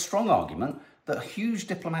even be a strong argument that huge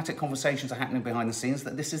diplomatic conversations are happening behind the scenes,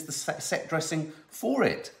 that this is the set dressing for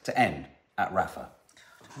it to end at Rafah.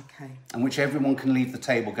 Okay. And which everyone can leave the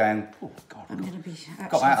table going, oh, God, I'm going to be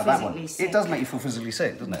got out of that one. Sick. It does make you feel physically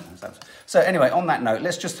sick, doesn't it? So anyway, on that note,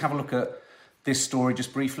 let's just have a look at this story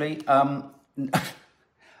just briefly. I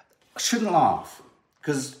shouldn't laugh,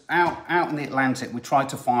 because out in the Atlantic, we tried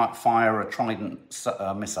to fire a Trident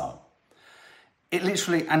missile. It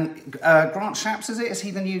literally, and Grant Shapps, is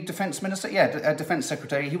he the new defence minister? Yeah, defence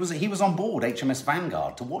secretary. He was on board HMS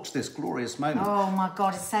Vanguard to watch this glorious moment. Oh my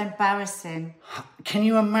God, it's so embarrassing. Can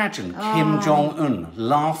you imagine Kim Jong-un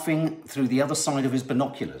laughing through the other side of his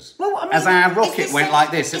binoculars? Well, I mean, as our rocket went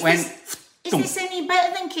like this, it went... Is this any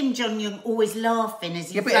better than Kim Jong-un always laughing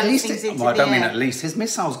as he throws things into the air? I don't mean at least. His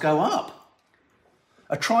missiles go up.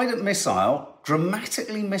 A Trident missile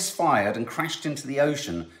dramatically misfired and crashed into the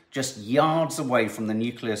ocean just yards away from the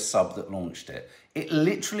nuclear sub that launched it. It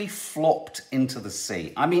literally flopped into the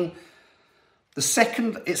sea. I mean,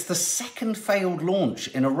 it's the second failed launch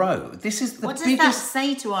in a row. This is the biggest... What does that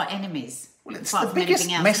say to our enemies? Well, it's the biggest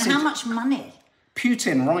message. And how much money?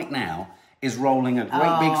 Putin right now is rolling a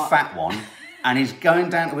great big fat one and he's going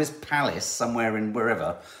down to his palace somewhere in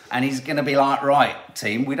wherever and he's going to be like, right,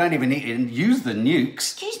 team, we don't even need to use the nukes.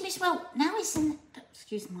 Excuse me, well, now it's in...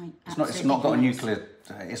 Excuse my... It's not got a nuclear...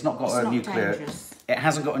 It's not got a nuclear... Dangerous. It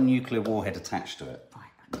hasn't got a nuclear warhead attached to it.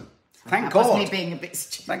 Right. Thank God. That was me being a bit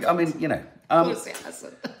stupid. Of course it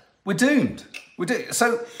hasn't. We're doomed.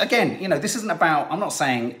 So, again, this isn't about... I'm not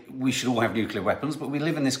saying we should all have nuclear weapons, but we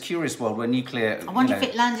live in this curious world where nuclear... I wonder if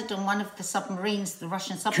it landed on one of the submarines, the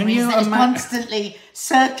Russian submarines that is constantly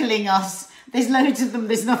circling us. There's loads of them.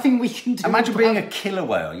 There's nothing we can do. Imagine being a killer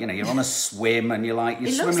whale. You're on a swim and you're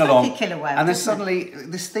swimming along. Like a killer whale, and then suddenly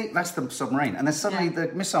this thing, that's the submarine, and then suddenly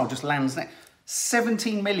the missile just lands there.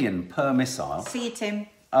 17 million per missile. See you, Tim.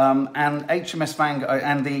 And HMS Vanguard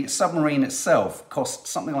and the submarine itself cost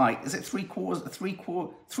something like, is it 3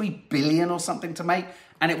 billion or something to make?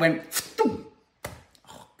 And it went,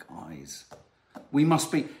 oh, guys, we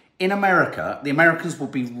must be, in America, the Americans will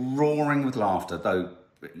be roaring with laughter, though,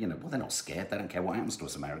 they're not scared. They don't care what happens to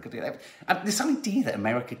us, America. Do they? This idea that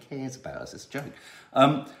America cares about us is a joke.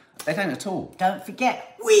 They don't at all. Don't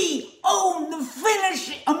forget, we own the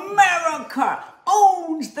finishing... America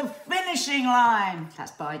owns the finishing line.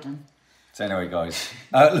 That's Biden. So anyway, guys,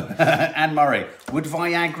 Anne Murray, would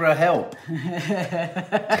Viagra help?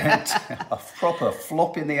 A proper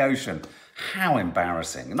flop in the ocean. How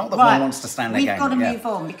embarrassing. Not that one wants to stand there We've got to move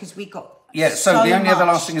on because we've got so the only other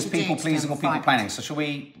last thing is people pleasing or people planning. So shall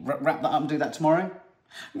we wrap that up and do that tomorrow?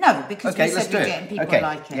 No, because we said we're getting people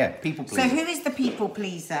like it. Yeah, people pleaser. So who is the people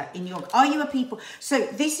pleaser in your... Are you a people... So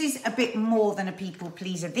this is a bit more than a people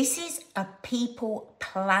pleaser. This is a people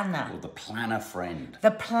planner. Or the planner friend.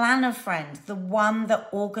 The planner friend. The one that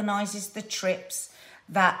organises the trips,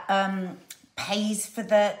 that pays for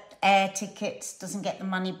the air tickets, doesn't get the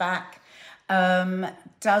money back,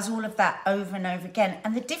 does all of that over and over again.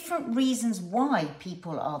 And the different reasons why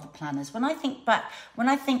people are the planners. When I think back, when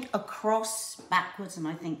I think backwards and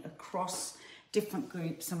I think across different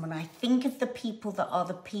groups, and when I think of the people that are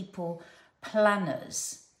the people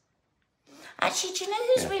planners, actually, do you know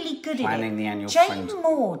who's really good planning at it? The annual Jane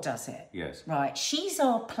Moore does it. Yes. Right, she's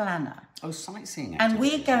our planner. Oh, sightseeing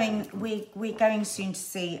activities. And we're going soon to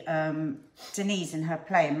see Denise in her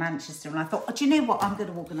play in Manchester. And I thought, do you know what? I'm going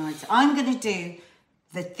to organise it. I'm going to do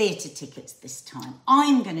the theatre tickets this time.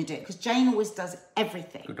 I'm going to do it because Jane always does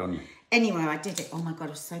everything. Good on you. Anyway, I did it. Oh my God, I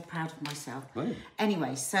was so proud of myself. Really?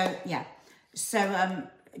 Anyway, so yeah. So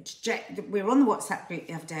we were on the WhatsApp group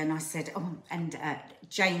the other day, and I said,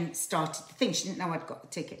 Jane started the thing. She didn't know I'd got the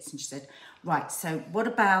tickets, and she said, right, so what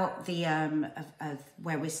about the of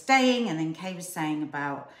where we're staying? And then Kay was saying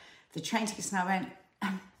about the train tickets, and I went,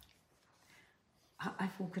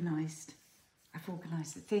 I've organised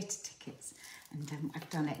the theatre tickets, and I've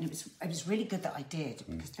done it, and it was really good that I did,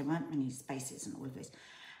 because there weren't many spaces and all of this.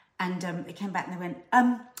 And they came back and they went,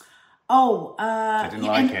 I didn't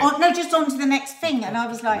like it. No, just on to the next thing. And I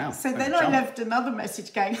was like, Wow, so then I left another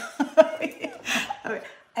message going,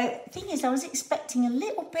 thing is, I was expecting a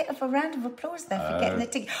little bit of a round of applause there for getting the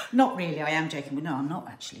ticket. Not really, I am joking, but no, I'm not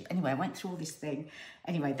actually. Anyway, I went through all this thing.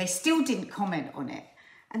 Anyway, they still didn't comment on it.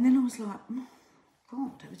 And then I was like, oh,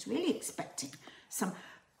 God, I was really expecting some.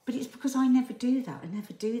 But it's because I never do that. I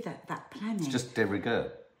never do that planning. It's just de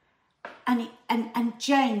rigueur. And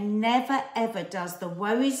Jane never ever does the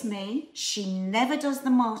woe is me. She never does the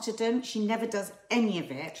martyrdom. She never does any of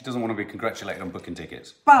it. She doesn't want to be congratulated on booking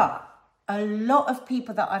tickets. But a lot of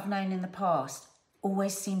people that I've known in the past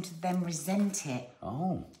always seem to then resent it.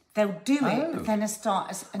 Oh. They'll do it, but then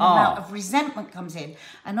an amount of resentment comes in.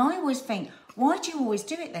 And I always think, why do you always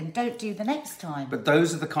do it then? Don't do the next time. But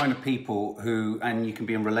those are the kind of people who, and you can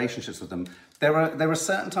be in relationships with them, there are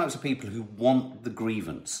certain types of people who want the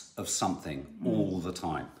grievance of something all the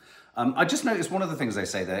time. I just noticed one of the things they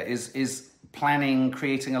say there is planning,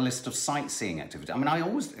 creating a list of sightseeing activities. I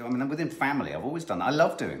mean, within family, I've always done that. I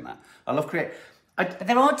love doing that. I love creating... But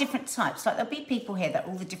there are different types. Like, there'll be people here that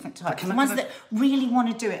are all the different types. The ones that really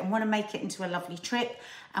want to do it and want to make it into a lovely trip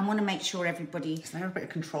and want to make sure everybody... Is there a bit of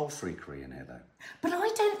control freakery in here, though? But I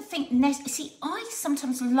don't think... See, I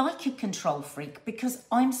sometimes like a control freak because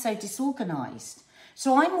I'm so disorganised.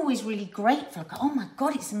 So I'm always really grateful. Like, oh, my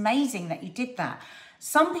God, it's amazing that you did that.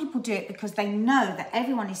 Some people do it because they know that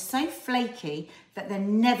everyone is so flaky that they're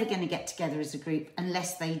never going to get together as a group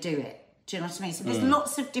unless they do it. Do you know what I mean? So there's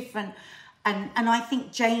lots of different... And I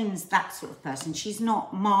think Jane's that sort of person. She's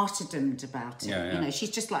not martyrdomed about it. Yeah. You know, she's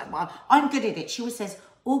just like, well, I'm good at it. She always says,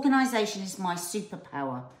 organisation is my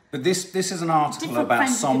superpower. But this is an article about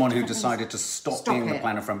someone who decided to stop being the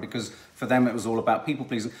planner friend because for them it was all about people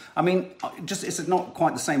pleasing. I mean, it's not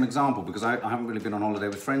quite the same example because I haven't really been on holiday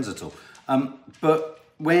with friends at all. But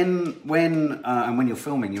when you're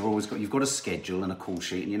filming, you've got a schedule and a call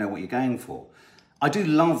sheet and you know what you're going for. I do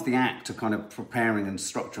love the act of kind of preparing and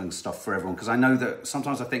structuring stuff for everyone because I know that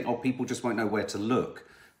sometimes I think, people just won't know where to look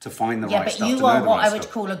to find the right stuff. Yeah, but you are what I would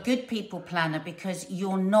call a good people planner because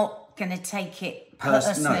you're not going to take it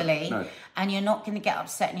personally no. And you're not going to get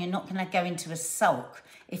upset and you're not going to go into a sulk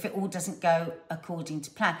if it all doesn't go according to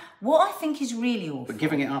plan. What I think is really awful... But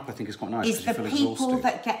giving it up, I think, is quite nice. ...is the people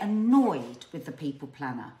that get annoyed with the people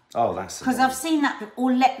planner. Oh, that's... Because I've seen that,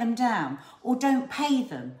 or let them down, or don't pay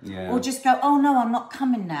them, or just go, oh, no, I'm not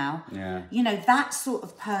coming now. Yeah. You know, that sort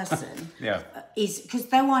of person is... Because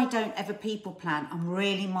though I don't ever people plan, I'm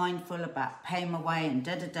really mindful about paying my way and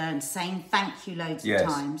da-da-da and saying thank you loads of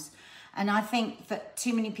times. And I think that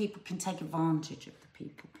too many people can take advantage of the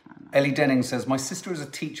people planner. Ellie Denning says, my sister is a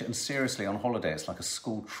teacher and seriously on holiday, it's like a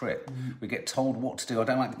school trip. We get told what to do. I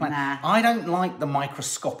don't like the plan. I don't like the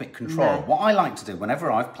microscopic control. What I like to do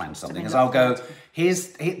whenever I've planned something is I'll go,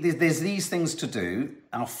 there's these things to do,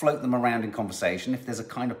 and I'll float them around in conversation. If there's a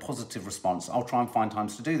kind of positive response, I'll try and find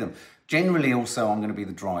times to do them. Generally, also, I'm going to be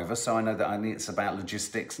the driver, so I know that it's about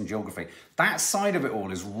logistics and geography. That side of it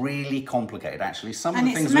all is really complicated, actually. Some of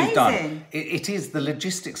the things we've done, it is the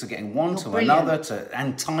logistics of getting one to another,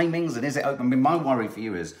 and timings, and is it open? I mean, my worry for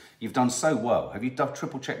you is you've done so well. Have you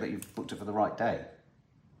triple checked that you've booked it for the right day?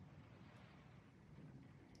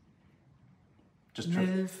 Just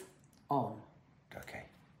move on. Okay.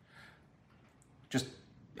 Just...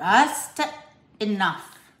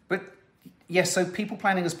 enough. But... Yes, so people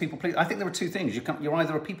planning as people pleaser. I think there are two things. You're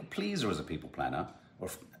either a people pleaser as a people planner,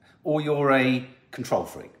 or you're a control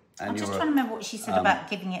freak. And I'm just trying to remember what she said about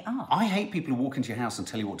giving it up. I hate people who walk into your house and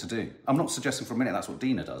tell you what to do. I'm not suggesting for a minute that's what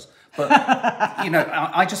Dina does. But,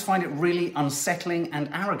 I just find it really unsettling and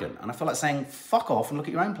arrogant. And I feel like saying, fuck off and look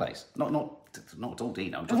at your own place. Not at all,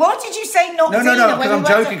 Dina. What did you say? Not Dina? No, because I'm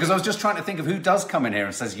joking, because I was just trying to think of who does come in here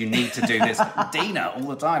and says, you need to do this. Dina, all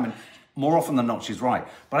the time. And more often than not, she's right.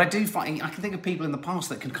 But I do find, I can think of people in the past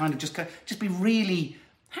that can kind of just be really,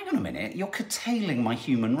 hang on a minute, you're curtailing my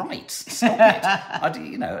human rights. Stop it.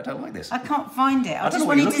 I don't like this. I can't find it. I just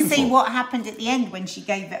wanted to see what happened at the end when she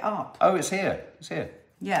gave it up. Oh, it's here. It's here.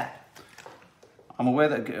 Yeah. I'm aware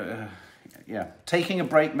that... taking a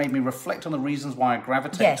break made me reflect on the reasons why I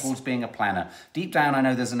gravitate towards being a planner. Deep down, I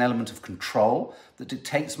know there's an element of control that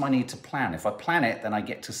dictates my need to plan. If I plan it, then I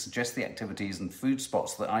get to suggest the activities and food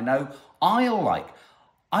spots that I know I'll like.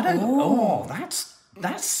 I don't. Oh,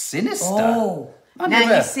 that's sinister. Oh. I Now,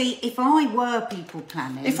 never- you see, if I were people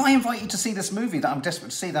planning... If I invite you to see this movie that I'm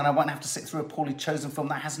desperate to see, then I won't have to sit through a poorly chosen film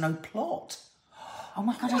that has no plot. Oh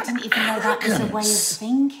my God, I didn't even know that was a way of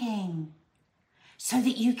thinking. So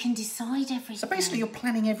that you can decide everything. So basically you're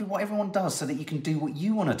planning what everyone does so that you can do what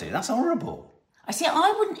you want to do. That's horrible. I see,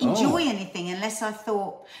 I wouldn't enjoy anything unless I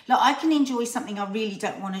thought, look, I can enjoy something I really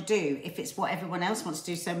don't want to do if it's what everyone else wants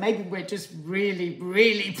to do. So maybe we're just really,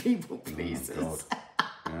 really people pleasers. Oh, God.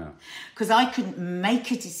 Yeah. Because I couldn't make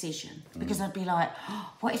a decision because I'd be like,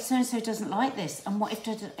 oh, what if so-and-so doesn't like this? And what if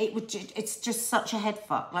it's just such a head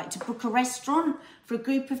fuck. Like to book a restaurant for a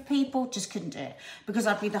group of people, just couldn't do it. Because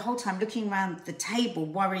I'd be the whole time looking around the table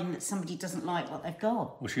worrying that somebody doesn't like what they've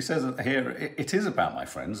got. Well, she says here, it is about my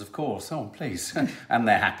friends, of course. Oh, please. And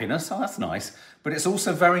their happiness. Oh, that's nice. But it's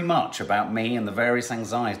also very much about me and the various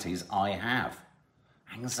anxieties I have.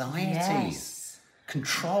 Anxieties. Yes.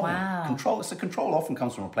 Control. Wow. Control. So control often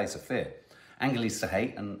comes from a place of fear. Anger leads to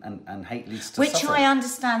hate and hate leads to Which suffering. I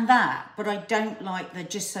understand that, but I don't like the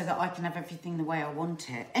just so that I can have everything the way I want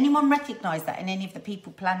it. Anyone recognise that in any of the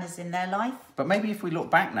people planners in their life? But maybe if we look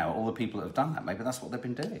back now at all the people that have done that, maybe that's what they've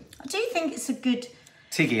been doing. I do think it's a good...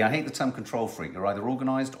 Tiggy, I hate the term control freak. You're either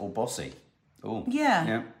organised or bossy. Oh,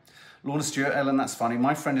 Yeah. Lorna Stewart, Ellen, that's funny.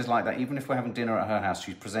 My friend is like that. Even if we're having dinner at her house,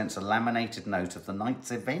 she presents a laminated note of the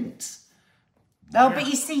night's events. Oh, but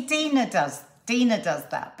you see, Dina does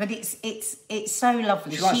that, but it's so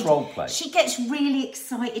lovely. She likes role play. She gets really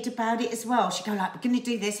excited about it as well. She go like, we're going to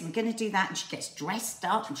do this, and we're going to do that, and she gets dressed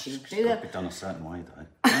up, and she'll do Got it. to be done a certain way, though.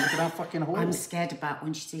 Look at our fucking hall. I'm scared about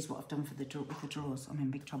when she sees what I've done for the drawers. I'm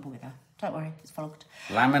in big trouble with her. Don't worry, it's vlogged.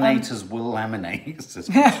 Laminators will laminate.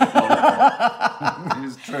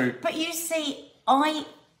 It's true. But you see, I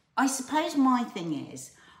suppose my thing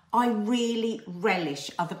is, I really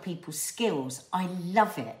relish other people's skills. I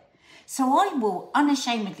love it. So I will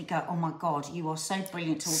unashamedly go, oh my God, you are so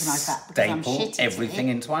brilliant to organise that because I'm Staple shit at everything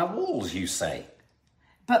it. into our walls, you say.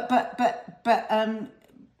 But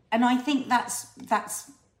and I think that's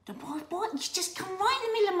what? You just come right in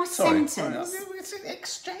the middle of my sentence. It's an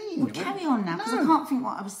exchange. Well, carry on now, because I can't think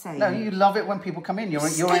what I was saying. No, you love it when people come in. You're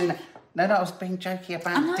in. No, I was being jokey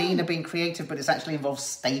about Dina being creative, but it actually involves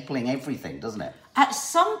stapling everything, doesn't it? At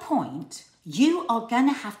some point, you are going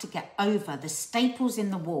to have to get over the staples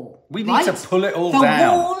in the wall. We need to pull it all down.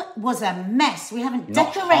 The wall was a mess. We haven't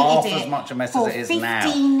Not decorated half it as much a mess for as it is 15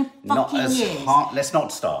 now. Not fucking as years. hard. Let's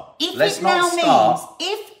not start. If Let's it not now start.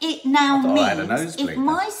 means, I had a nosebleed if then.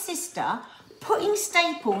 my sister putting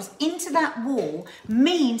staples into that wall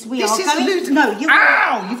means we This are is going... ludicrous. No, you...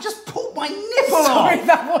 Ow! You've just pulled my nipple Sorry, off.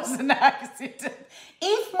 that was an accident.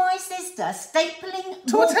 If my sister stapling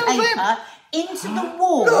To a wallpaper into the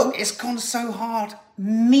wall Look, it's gone so hard.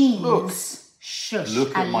 means... Look. Shush.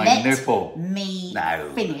 Look at and my let nipple. me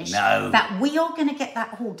No, finish. no. That we are going to get that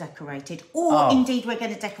hall decorated, or indeed we're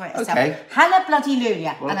going to decorate ourselves. Okay. Halla bloody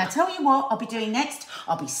Lulia. And I tell you what, I'll be doing next.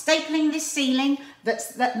 I'll be stapling this ceiling.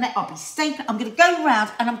 I'll be stapling. I'm going to go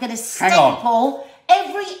round and I'm going to Hang on. staple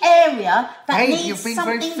every area that needs you've been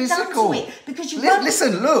something very physical. done to it. Because you won't.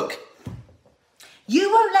 Listen, look. You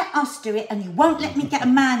won't let us do it, and you won't let me get a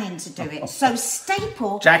man in to do it. So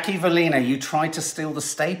staple. Jackie Valina, you tried to steal the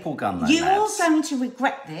staple gun, though. You are Nats. going to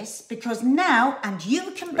regret this because now, and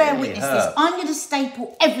you can bear Really witness hurt. this, I'm going to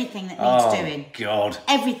staple everything that needs doing. God.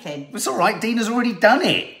 Everything. It's all right. Dina's already done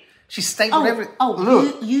it. She stapled everything.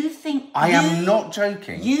 Look, you think... I am not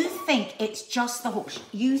joking. You think it's just the hall.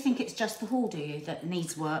 You think it's just the hall, do you, that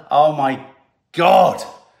needs work? Oh, my God.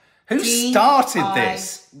 Who started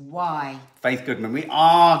this? DIY. Faith Goodman, we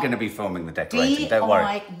are going to be filming the decorating. Don't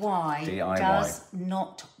worry. DIY does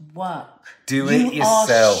not work. Do it You are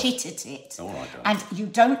yourself. shit at it. All right, darling. And you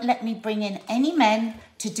don't let me bring in any men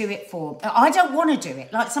to do it for. I don't want to do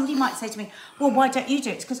it. Like somebody might say to me, well, why don't you do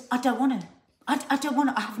it? It's because I don't want to. I don't want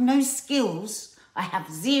to. I have no skills. I have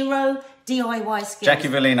zero DIY skills. Jackie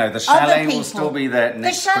Valino, the chalet will still be there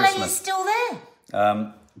next The chalet Christmas. is still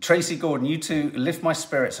there. Tracy Gordon, you two lift my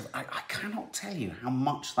spirits. I cannot tell you how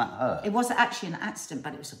much that hurt. It was actually an accident,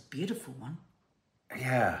 but it was a beautiful one.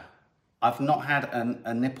 Yeah. I've not had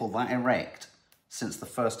a nipple that erect since the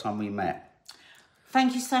first time we met.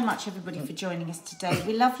 Thank you so much, everybody, for joining us today.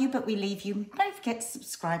 We love you, but we leave you. Don't forget to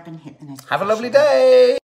subscribe and hit the notification. Have a lovely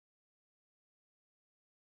day.